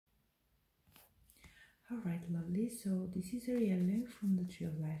Alright, lovely. So this is Arielle from the Tree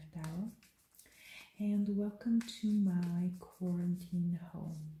of Life Tarot, and welcome to my quarantine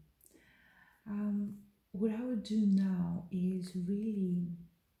home. What I would do now is really,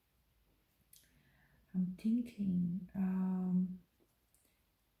 I'm thinking, I'm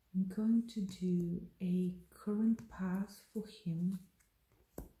going to do a current path for him.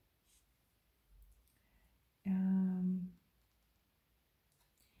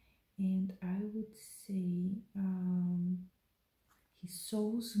 And I would say his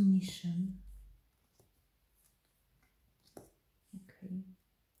soul's mission. Okay.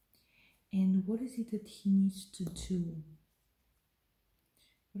 And what is it that he needs to do?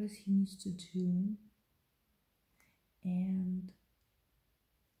 What does he needs to do? And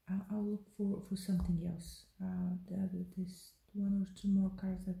I'll look for something else. There's one or two more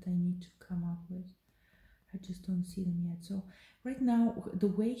cards that I need to come up with. I just don't see them yet. So right now, the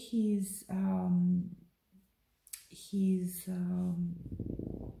way he's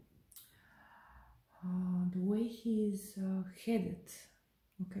headed.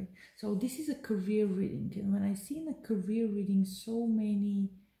 Okay, so this is a career reading, and when I see in a career reading so many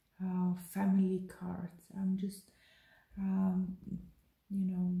family cards, I'm just you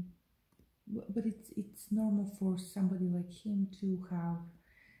know, but it's normal for somebody like him to have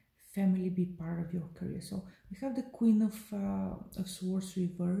family be part of your career. So we have the Queen of Swords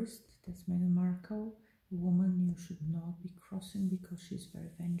reversed. That's Meghan Markle, a woman you should not be crossing because she's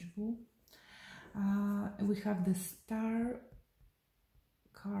very vengeful. We have the Star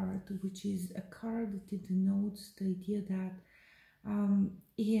card, which is a card that denotes the idea that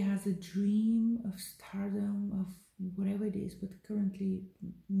he has a dream of stardom, of whatever it is, but currently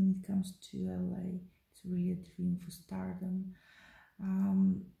when it comes to LA, it's really a dream for stardom.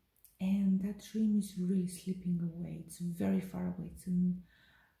 And that dream is really slipping away. It's very far away. It's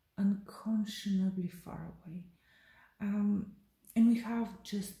unconscionably far away. And we have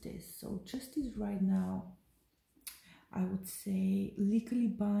justice. So justice right now, I would say legally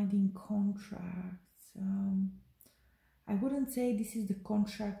binding contracts. I wouldn't say this is the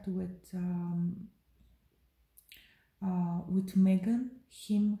contract with Meghan,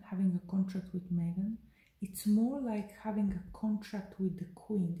 him having a contract with Meghan. It's more like having a contract with the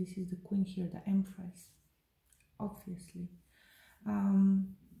Queen. This is the Queen here, the Empress, obviously.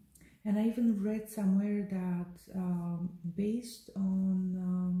 And I even read somewhere that based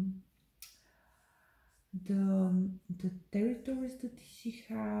on the territories that she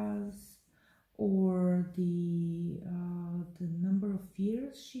has, or the number of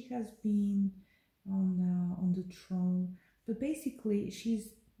years she has been on the throne, but basically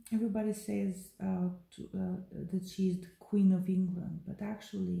everybody says that she's the Queen of England, but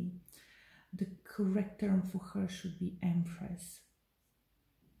actually the correct term for her should be Empress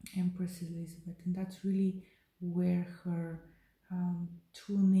Elizabeth, and that's really where her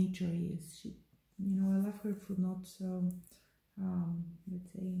true nature is. She, I love her for not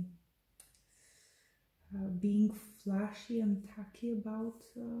let's say being flashy and tacky about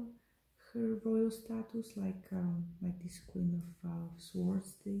her royal status, like this Queen of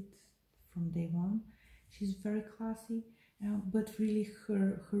Swords did from day one. She's very classy, but really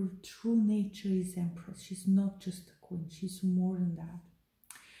her true nature is Empress. She's not just a queen, she's more than that.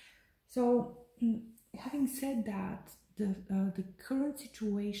 So having said that, the current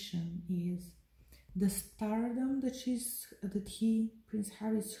situation is the stardom that Prince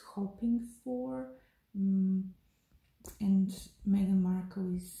Harry is hoping for, and Meghan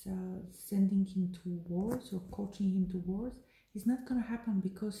Markle is sending him to wars or coaching him to wars, is not going to happen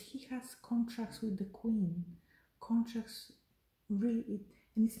because he has contracts with the Queen. Contracts, really,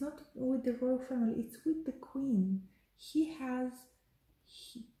 and it's not with the royal family, it's with the Queen. He has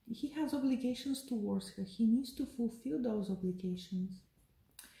obligations towards her. He needs to fulfill those obligations.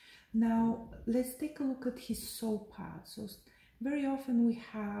 Now, let's take a look at his soul path. So very often we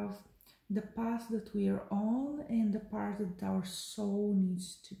have the path that we are on and the part that our soul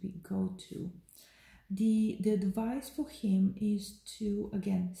needs to go to. The advice for him is to,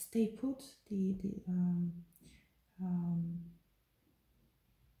 again, stay put.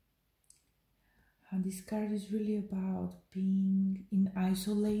 This card is really about being in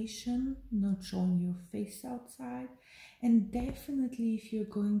isolation, not showing your face outside, and definitely if you're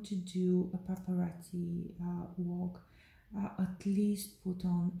going to do a paparazzi walk, at least put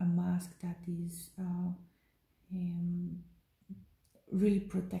on a mask that is really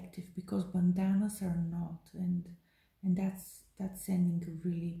protective, because bandanas are not, and that's sending a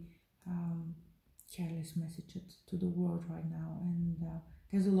really careless message to the world right now. And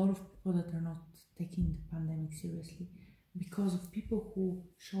there's a lot of people that are not taking the pandemic seriously. because of people who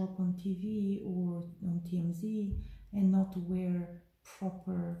show up on TV or on TMZ and not wear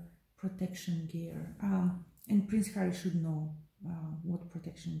proper protection gear. And Prince Harry should know what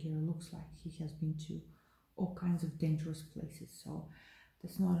protection gear looks like. He has been to all kinds of dangerous places, so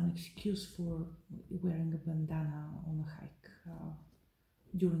that's not an excuse for wearing a bandana on a hike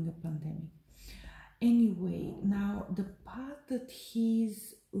during a pandemic. Anyway, now the path that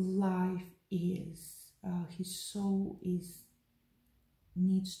his life is, his soul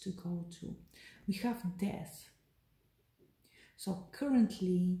needs to go to. We have death. So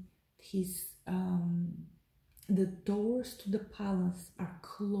currently, the doors to the palace are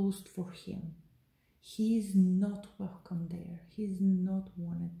closed for him. He is not welcome there. He is not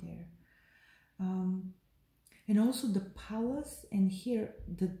wanted there. And also the palace, and here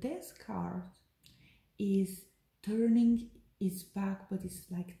the death card is turning its back, but it's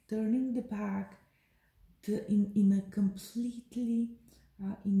like turning the back in a completely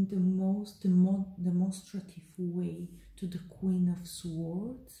in the most demonstrative way to the Queen of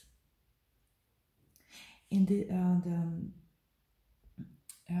Swords, and the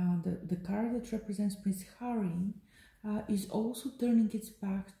card that represents Prince Harry is also turning its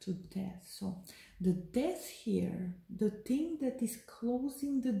back to death. So the death here, the thing that is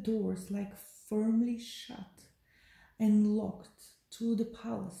closing the doors, like firmly shut and locked to the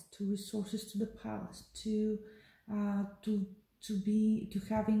palace, to resources to the palace, to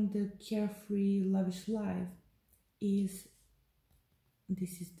having the carefree, lavish life, is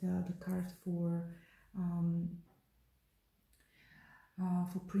the card for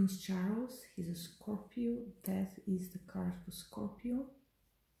Prince Charles. He's a Scorpio. Death is the card for Scorpio.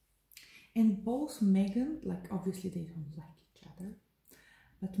 And both Meghan, like obviously they don't like each other,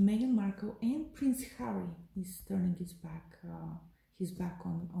 but Meghan Markle and Prince Harry is turning his back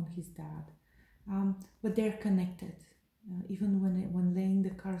on his dad. But they're connected. Even when laying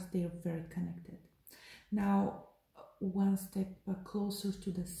the cards, they are very connected. Now, one step closer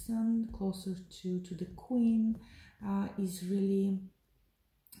to the sun, closer to the Queen, is really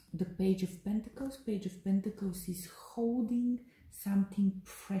the Page of Pentacles. Page of Pentacles is holding something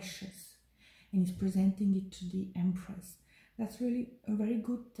precious and is presenting it to the Empress. That's really a very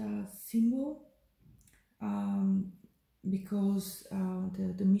good symbol, because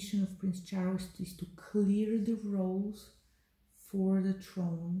the mission of Prince Charles is to clear the roles for the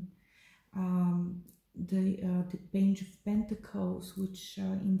throne. The Page of Pentacles, which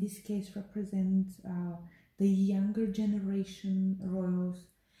in this case represents the younger generation royals,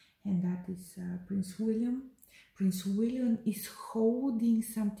 and that is Prince William. Prince William is holding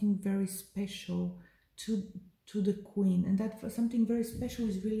something very special to the Queen, and that something very special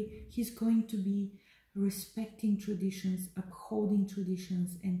is really he's going to be respecting traditions, upholding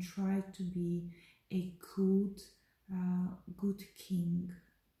traditions, and try to be a good king,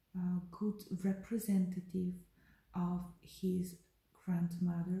 good representative of his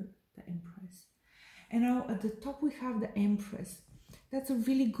grandmother, the Empress. And now at the top we have the Empress. That's a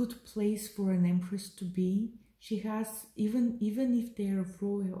really good place for an Empress to be. She has, even if they are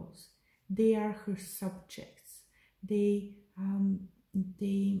royals, they are her subjects. They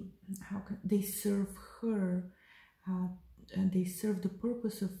serve her, and they serve the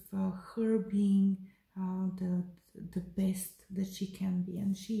purpose of her being the best that she can be,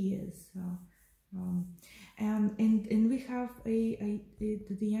 and she is. And we have the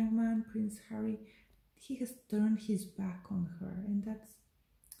young man, Prince Harry. He has turned his back on her, and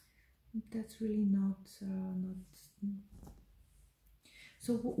that's really not.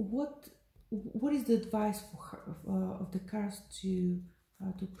 So what is the advice for her of the cards to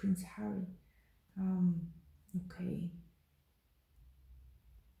Prince Harry? Okay.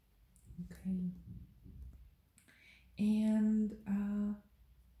 And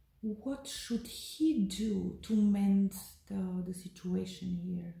what should he do to mend the situation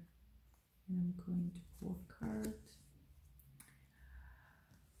here? And I'm going to pull cards.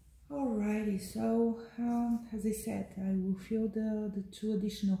 Alrighty, so as I said, I will feel the two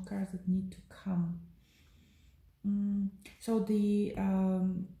additional cards that need to come. So the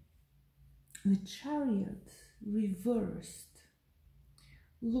Chariot reversed,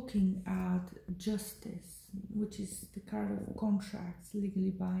 looking at justice, which is the card of contracts,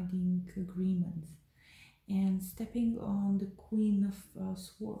 legally binding agreements, and stepping on the Queen of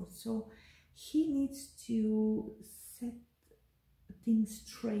Swords. So he needs to set things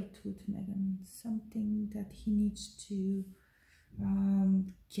straight with Meghan, something that he needs to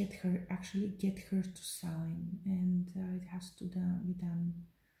get her to sign, and it has to be done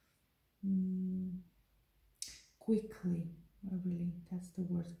quickly. Really, that's the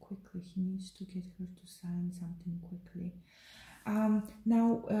word, quickly. He needs to get her to sign something quickly.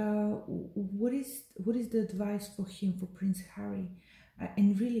 Now, what is the advice for him, for Prince Harry?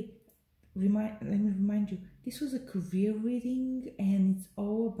 And really, let me remind you, this was a career reading, and it's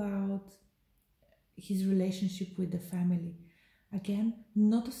all about his relationship with the family. Again,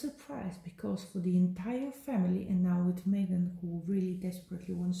 not a surprise, because for the entire family, and now with Meghan, who really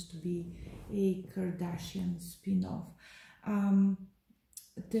desperately wants to be a Kardashian spin-off,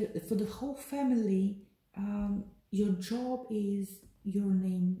 for the whole family, your job is your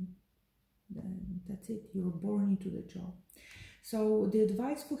name. That's it. You're born into the job. So the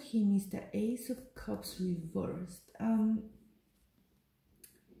advice for him is the Ace of Cups reversed.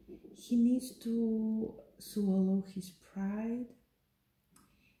 He needs to swallow his pride.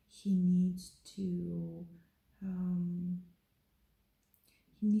 He needs to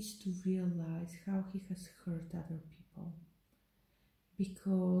realize how he has hurt other people,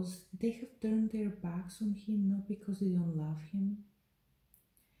 because they have turned their backs on him, not because they don't love him,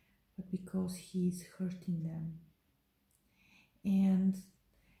 but because he is hurting them. And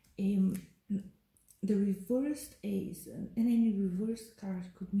the reversed ace, and any reversed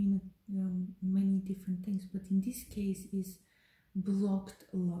card could mean many different things, but in this case is blocked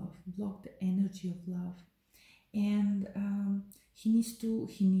love, blocked the energy of love. And he needs to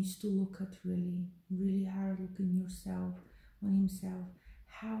look at really hard, look in yourself, on himself,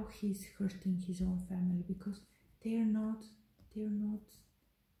 how he's hurting his own family, because they're not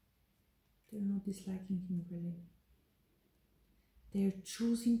disliking him, really. They're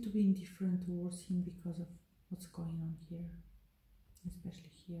choosing to be indifferent towards him because of what's going on here,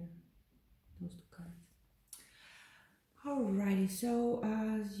 especially here, those two cards. Alrighty, so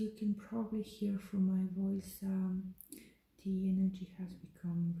as you can probably hear from my voice, the energy has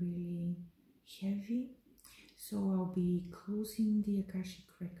become really heavy. So I'll be closing the Akashic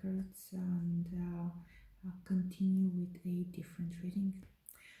Records, and I'll continue with a different reading.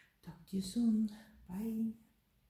 Talk to you soon.